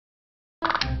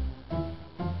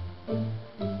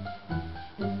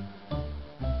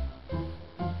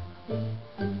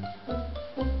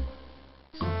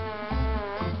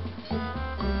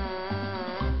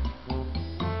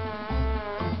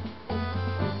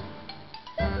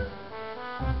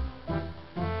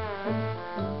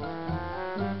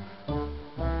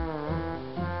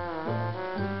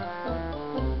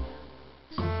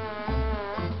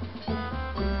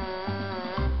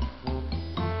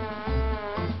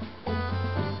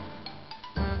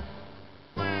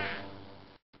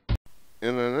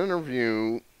In an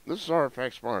interview, this is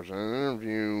Artifacts Mars, in an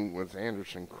interview with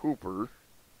Anderson Cooper,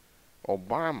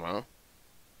 Obama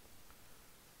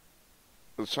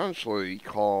essentially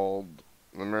called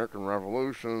the American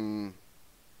Revolution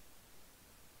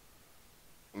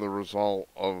the result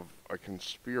of a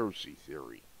conspiracy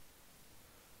theory.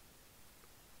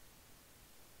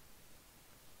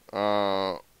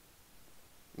 Now,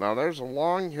 there's a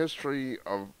long history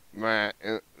of that.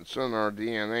 It's in our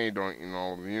DNA, don't you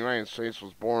know? The United States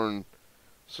was born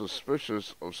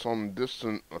suspicious of some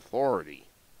distant authority.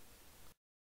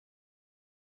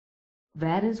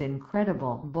 That is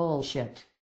incredible bullshit.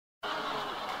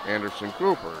 Anderson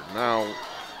Cooper. Now,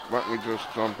 let me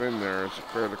just jump in there. Is it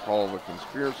fair to call it a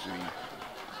conspiracy?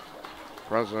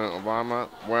 President Obama?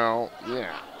 Well,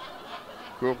 yeah.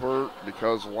 Cooper,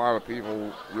 because a lot of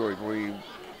people really believe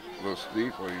this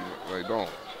deeply, they don't.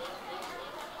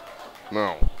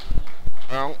 No.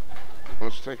 Well,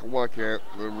 let's take a look at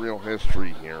the real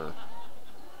history here.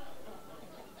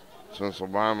 Since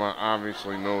Obama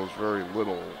obviously knows very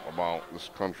little about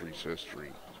this country's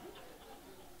history.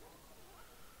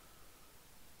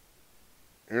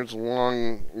 Here's a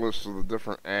long list of the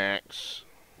different acts.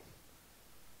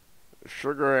 The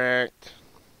Sugar Act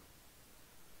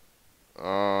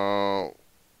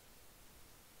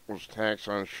was tax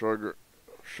on sugar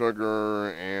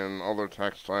and other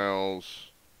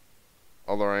textiles,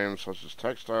 other items such as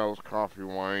textiles, coffee,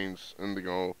 wines,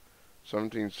 indigo,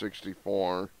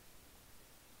 1764.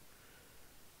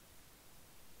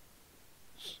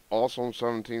 Also in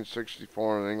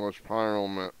 1764, the English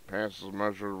Parliament passes a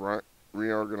measure to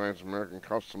reorganize the American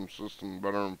customs system and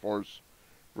better enforce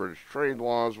British trade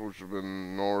laws, which have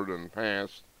been ignored in the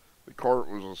past. The court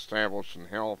was established in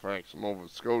Halifax, Nova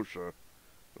Scotia,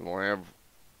 and will have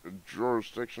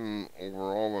jurisdiction over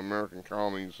all the American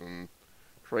colonies and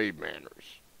trade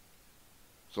matters.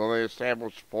 So they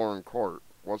established a foreign court.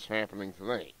 What's happening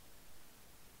today?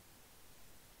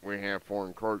 We have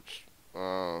foreign courts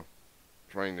trying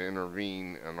to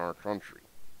intervene in our country.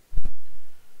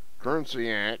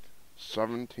 Currency Act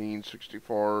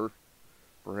 1764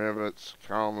 prohibits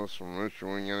colonists from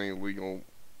issuing any legal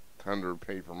tender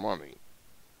paper money.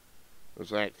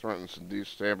 This act threatens to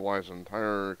destabilize the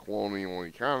entire colonial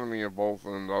economy of both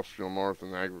the industrial North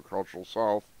and the agricultural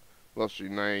South, thus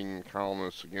uniting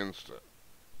colonists against it.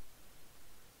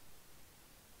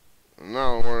 In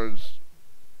other words,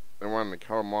 they wanted to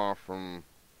cut them off from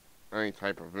any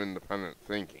type of independent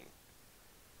thinking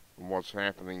of what's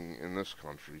happening in this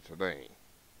country today.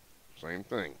 Same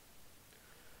thing.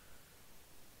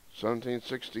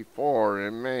 1764,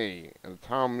 in May, at a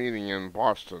town meeting in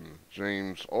Boston,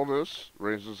 James Otis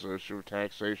raises the issue of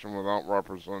taxation without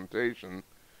representation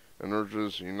and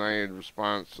urges a united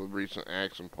response to the recent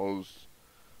acts imposed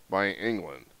by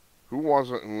England. Who was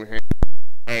it who had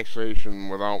taxation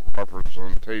without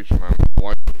representation on the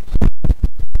license?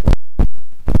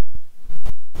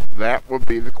 That would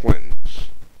be the Clintons.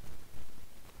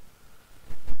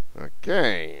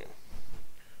 Okay.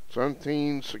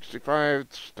 1765,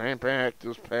 the Stamp Act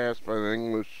is passed by the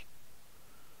English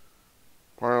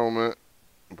Parliament,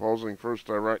 imposing first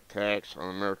direct tax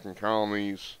on American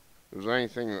colonies. If there's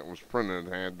anything that was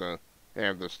printed had to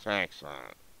have this tax on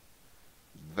it.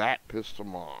 That pissed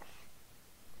them off.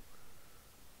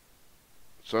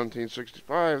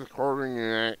 1765, the Quartering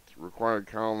Act required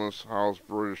colonists to house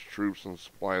British troops and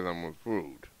supply them with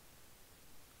food.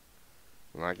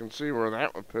 And I can see where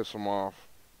that would piss them off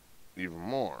even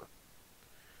more.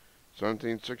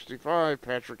 1765,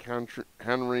 Patrick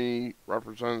Henry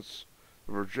represents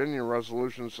the Virginia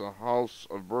resolutions to the House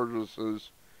of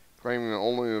Burgesses, claiming that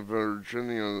only the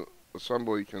Virginia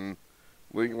Assembly can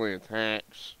legally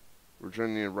tax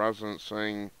Virginia residents,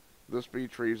 saying, "This be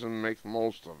treason, make the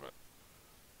most of it."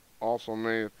 Also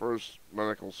made the first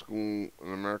medical school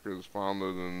in America is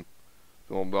founded in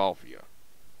Philadelphia.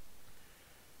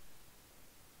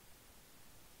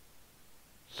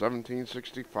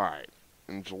 1765.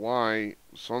 In July,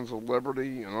 Sons of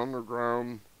Liberty, an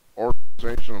underground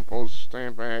organization opposed the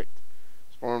Stamp Act,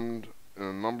 is formed in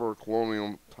a number of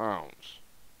colonial towns.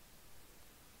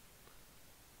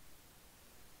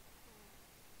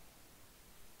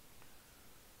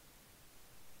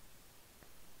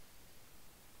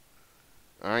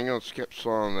 I'm going to skip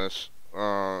some of this. In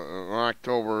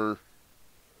October,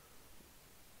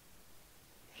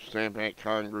 Stamp Act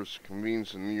Congress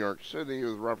convenes in New York City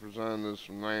with representatives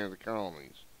from 9 of the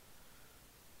colonies.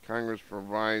 Congress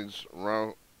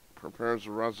prepares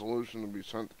a resolution to be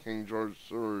sent to King George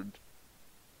III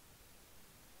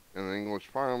in the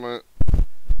English Parliament,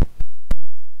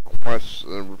 requests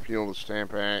the repeal of the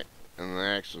Stamp Act and the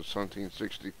Acts of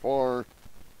 1764.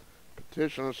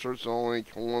 Petition asserts that only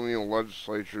colonial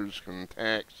legislatures can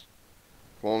tax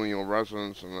colonial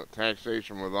residents and that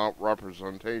taxation without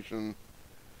representation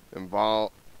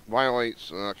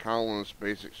violates colonists'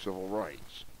 basic civil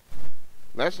rights.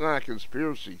 That's not a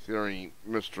conspiracy theory,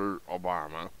 Mr.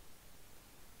 Obama.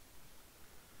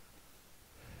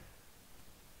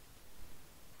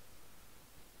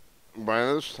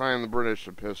 By this time, the British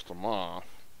had pissed him off.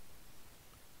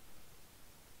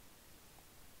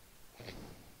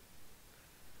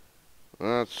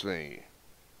 Let's see.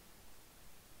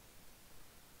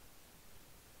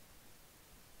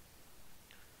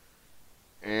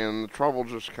 And the trouble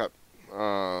just kept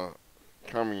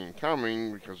coming and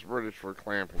coming because the British were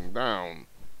clamping down.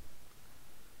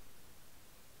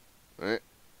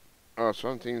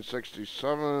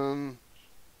 1767,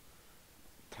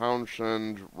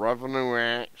 Townshend Revenue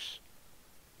Acts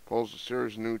imposed a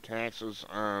series of new taxes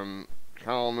on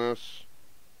colonists,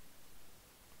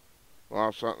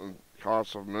 while setting the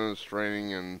costs of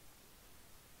administering and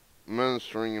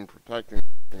protecting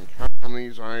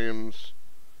colonies. Items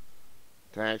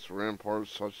taxed were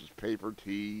imports such as paper,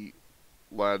 tea,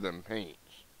 lead, and paints.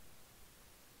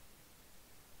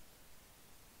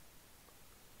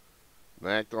 The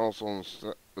Act also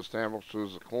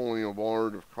establishes a colonial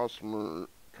board of customs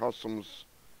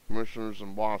commissioners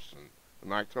in Boston.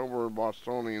 In October,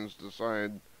 Bostonians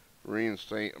decided to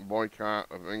reinstate a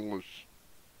boycott of English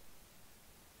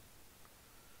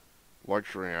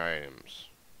luxury items.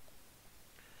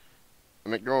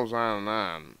 And it goes on and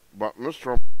on. But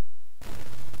Mr.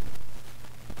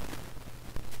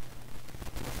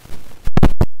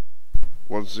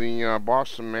 Was the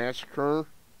Boston Massacre,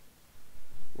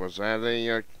 was that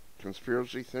a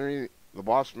conspiracy theory? The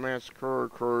Boston Massacre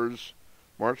occurs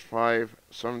March 5,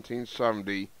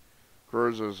 1770.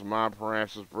 Occurs as the mob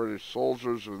harasses British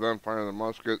soldiers who then fire their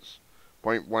muskets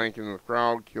point blank into the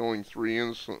crowd, killing 3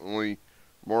 instantly,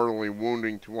 mortally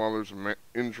wounding 2 others and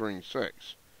injuring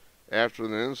 6. After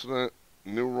the incident,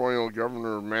 new royal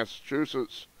governor of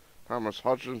Massachusetts, Thomas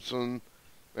Hutchinson,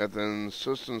 at the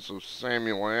insistence of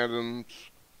Samuel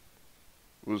Adams,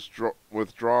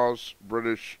 withdraws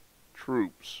British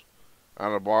troops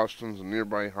out of Boston's and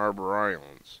nearby harbor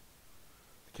islands.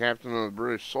 The captain of the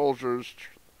British soldiers,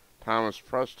 Thomas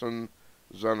Preston,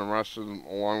 is then arrested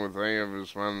along with 8 of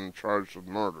his men and charged with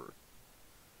murder.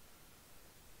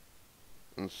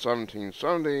 In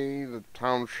 1770, the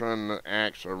Townshend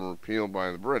Acts are repealed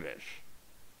by the British,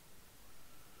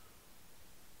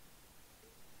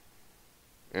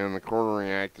 and the Quartering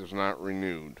Act is not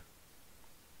renewed.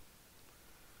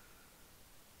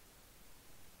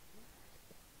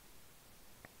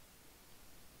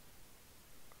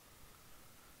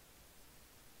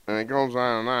 And it goes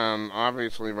on and on.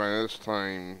 Obviously, by this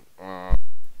time,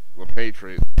 the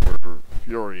Patriots were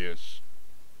furious.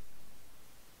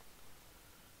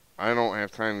 I don't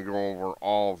have time to go over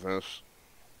all of this.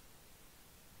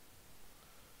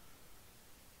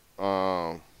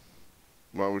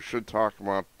 But we should talk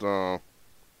about the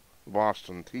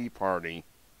Boston Tea Party.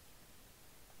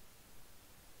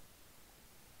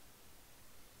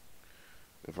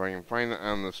 If I can find it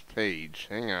on this page.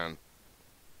 Hang on.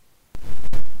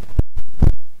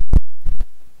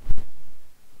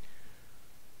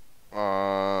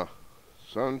 Uh,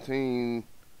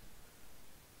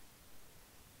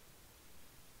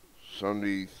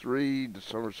 1773,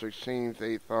 December 16th,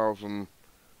 8,000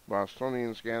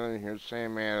 Bostonians gathered. Here's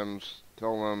Sam Adams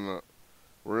tell them that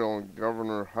Royal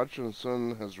Governor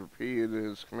Hutchinson has repeated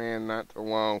his command not to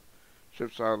allow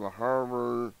ships out of the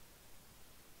harbor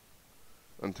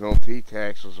until tea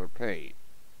taxes are paid.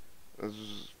 This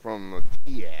is from the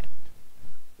Tea Act.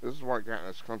 This is what got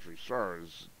this country started.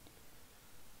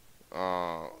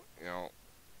 You know,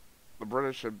 the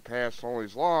British had passed all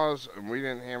these laws, and we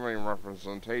didn't have any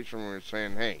representation. We were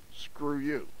saying, hey, screw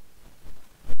you.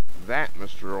 That,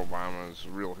 Mr. Obama, is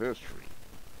real history.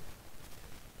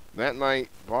 That night,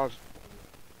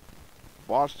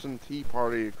 Boston Tea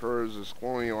Party occurs as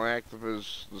colonial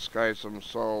activists disguise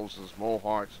themselves as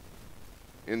Mohawks,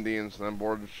 Indians, then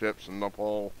board the ships and dump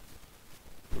all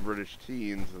the British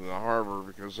tea into the harbor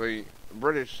because the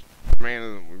British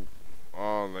demanded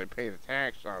that they pay the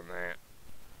tax on that,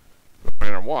 no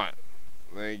matter what.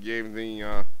 They gave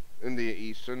the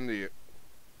East India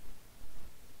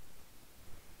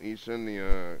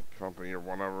Company or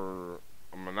whatever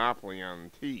a monopoly on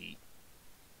tea.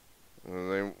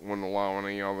 They wouldn't allow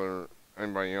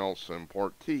anybody else to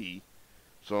import tea.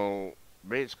 So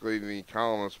basically, the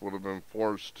colonists would have been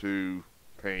forced to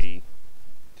pay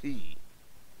tea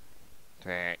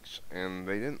tax, and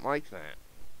they didn't like that.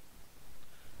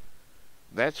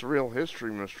 That's real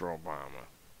history, Mr. Obama.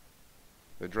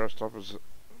 They dressed up as...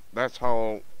 That's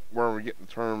how... where we get the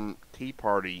term Tea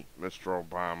Party, Mr.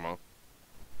 Obama.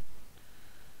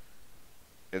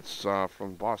 It's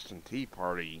from Boston Tea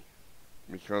Party,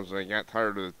 because they got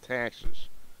tired of the taxes.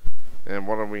 And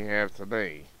what do we have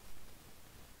today?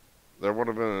 There would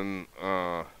have been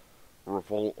a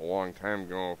revolt a long time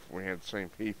ago if we had the same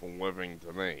people living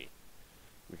today.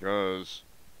 Because,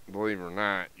 believe it or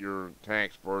not, your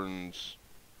tax burdens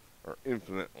are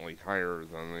infinitely higher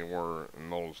than they were in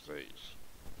those days.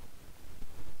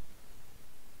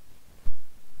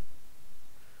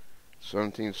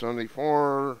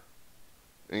 1774,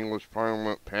 English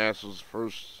Parliament passes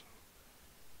first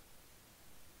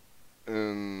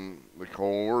in the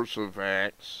Coercive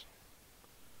Acts,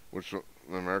 which the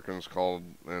Americans called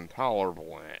the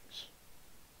Intolerable Acts.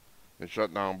 They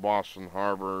shut down Boston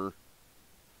Harbor,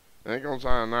 and it goes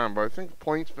on and on, but I think the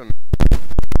point's been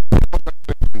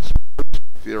conspiracy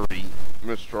theory,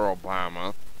 Mr.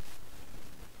 Obama.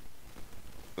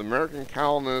 The American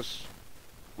colonists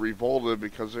revolted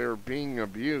because they were being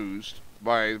abused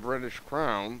by the British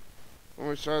Crown, and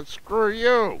we said, screw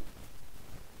you!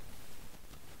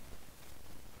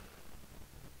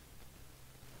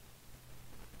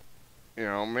 You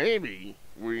know, maybe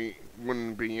we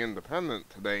wouldn't be independent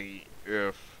today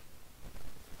if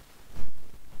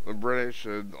the British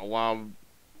had allowed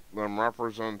them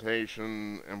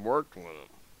representation and worked with them.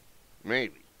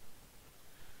 Maybe.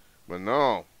 But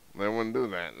no, they wouldn't do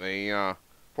that. They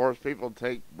forced people to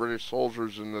take British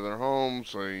soldiers into their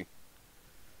homes. They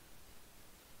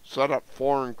set up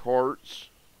foreign courts.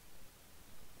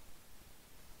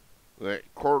 The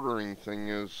quartering thing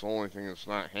is the only thing that's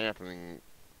not happening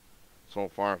so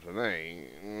far today.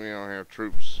 We don't have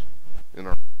troops in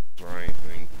our or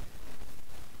anything.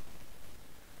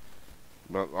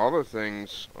 But other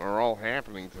things are all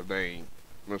happening today,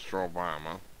 Mr.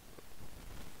 Obama.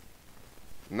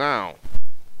 Now,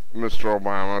 Mr.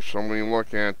 Obama, shall we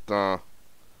look at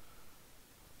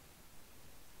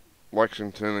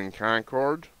Lexington and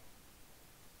Concord?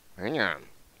 Hang on.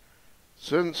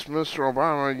 Since, Mr.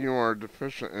 Obama, you are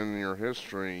deficient in your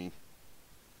history,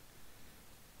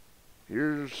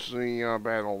 here's the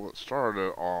battle that started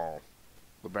it all.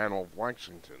 The Battle of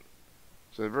Lexington.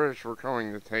 So the British were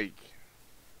coming to take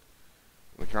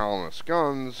the colonists'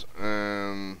 guns,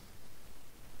 and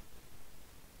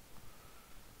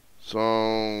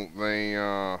so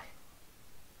they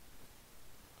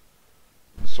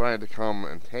decided to come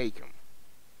and take them.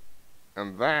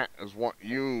 And that is what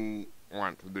you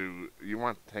want to do. You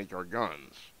want to take our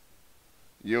guns.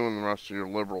 You and the rest of your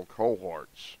liberal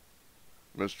cohorts,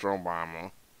 Mr.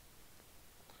 Obama.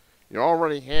 You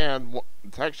already had the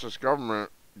Texas governor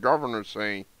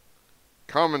say,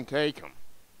 come and take them.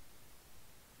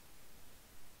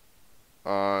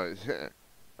 I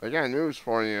got news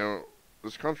for you.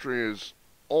 This country is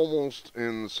almost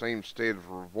in the same state of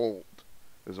revolt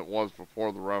as it was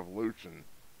before the revolution,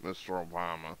 Mr.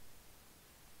 Obama.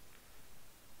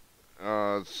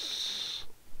 It's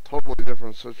a totally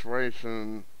different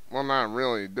situation. Well, not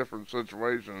really, different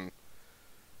situation.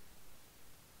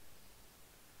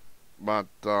 But,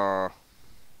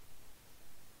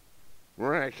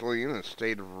 we're actually in a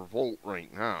state of revolt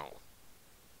right now.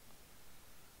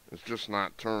 It's just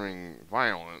not turning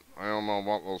violent. I don't know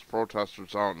about those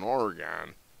protesters out in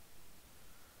Oregon.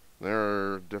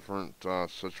 They're a different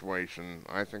situation.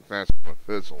 I think that's going to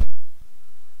fizzle.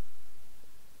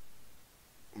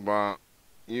 But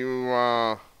you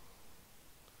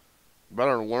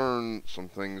better learn some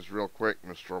things real quick,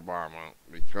 Mr. Obama,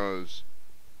 because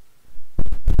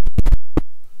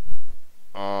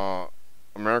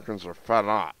Americans are fed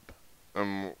up.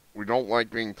 And we don't like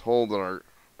being told that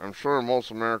I'm sure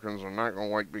most Americans are not going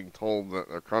to like being told that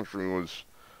their country was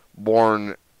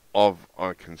born of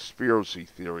a conspiracy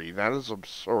theory. That is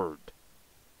absurd.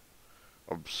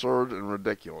 Absurd and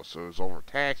ridiculous. It was over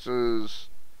taxes.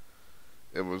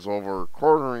 It was over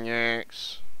quartering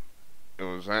acts. It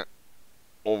was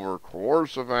over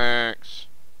coercive acts.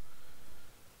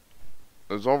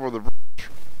 It was over the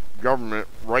government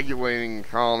regulating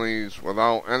colonies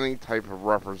without any type of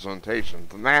representation.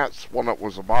 And that's what it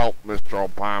was about, Mr.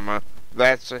 Obama.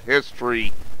 That's the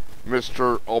history,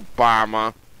 Mr.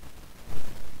 Obama.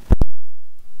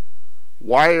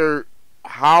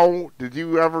 How did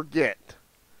you ever get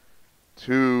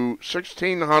to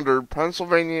 1600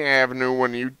 Pennsylvania Avenue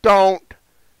when you don't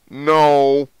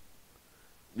know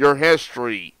your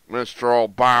history, Mr.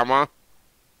 Obama?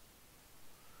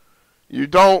 You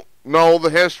don't know the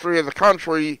history of the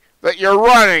country that you're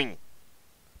running,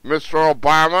 Mr.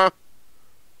 Obama.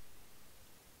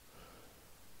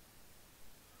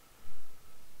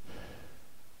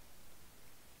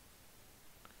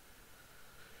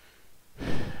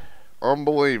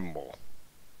 unbelievable.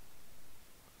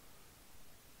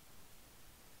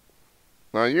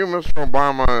 Now you, Mr.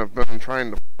 Obama, have been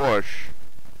trying to push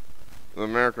the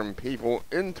American people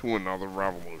into another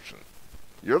revolution.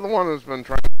 You're the one who's been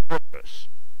trying to push this.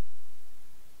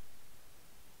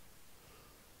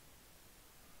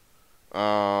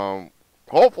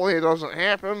 Hopefully it doesn't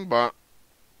happen, but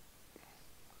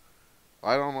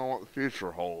I don't know what the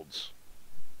future holds.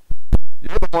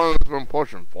 You're the one who's been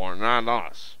pushing for it, not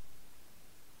us.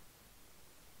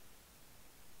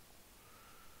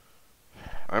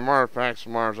 I'm Artifacts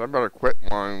of Mars. I better quit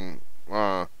mine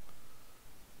before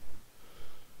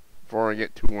I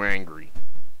get too angry.